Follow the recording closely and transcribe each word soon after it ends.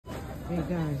Hey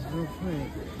guys, real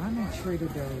quick, I'm at Trader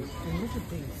Joe's and look at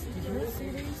these. Did you see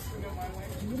these?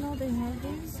 Do you know they have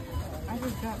these? I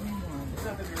just got me one.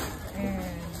 And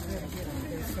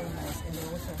they're so nice. And they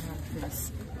also have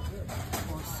this.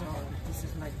 Also, this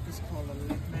is like this called a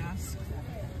lip mask.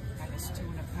 And it's 2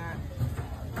 in a pack.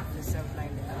 It's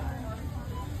 $7.99.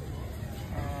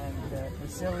 And the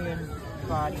Brazilian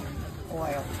body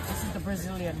oil. This is the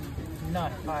Brazilian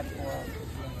nut body oil.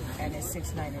 And it's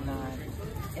 $6.99.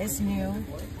 It's new.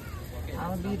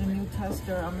 I'm gonna be the new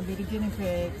tester. I'm gonna be the guinea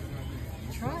pig.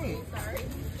 Try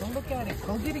it. Don't look at it.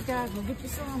 Go get it, guys. Go get you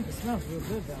some. It smells real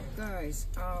good, though. Guys,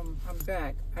 I'm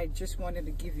back. I just wanted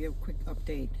to give you a quick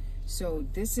update. So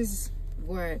this is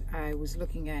what I was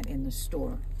looking at in the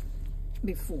store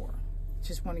before.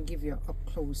 Just want to give you a up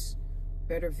close,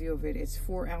 better view of it. It's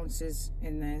 4 ounces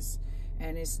in this.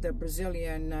 And it's the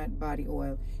Brazilian nut body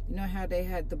oil. You know how they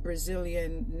had the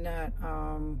Brazilian nut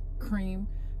cream?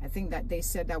 I think that they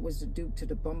said that was the dupe to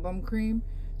the Bum Bum cream.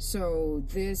 So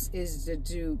this is the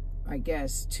dupe, I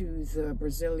guess, to the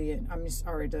Brazilian,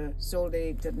 the Sol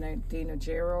de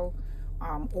Janeiro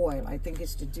oil. I think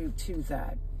it's the dupe to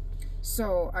that.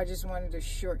 So I just wanted to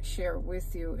share it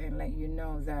with you and let you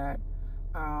know that,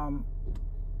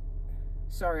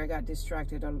 sorry, I got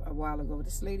distracted a while ago.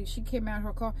 This lady, she came out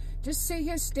her car, just sit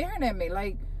here staring at me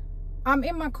like I'm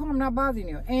in my car, I'm not bothering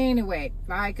you. Anyway,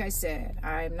 like I said,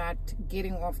 I'm not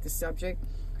getting off the subject,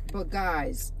 but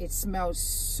guys, it smells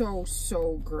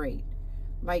so great.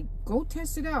 Like, go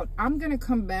test it out. I'm gonna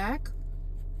come back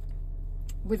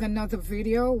with another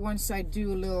video once I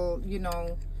do a little,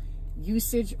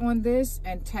 usage on this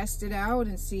and test it out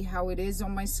and see how it is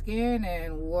on my skin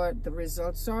and what the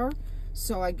results are.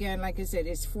 So again, like I said,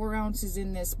 it's 4 ounces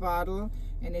in this bottle,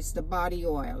 and it's the body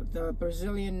oil, the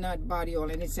Brazilian nut body oil,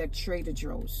 and it's at Trader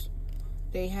Joe's.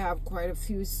 They have quite a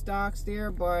few stocks there,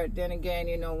 but then again,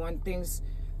 when things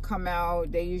come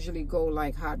out, they usually go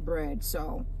like hot bread.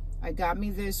 So I got me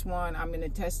this one. I'm going to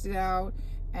test it out,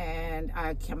 and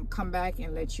I can come back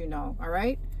and let you know. All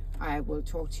right? I will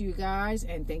talk to you guys,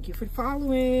 and thank you for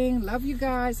following. Love you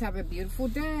guys. Have a beautiful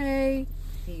day.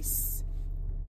 Peace.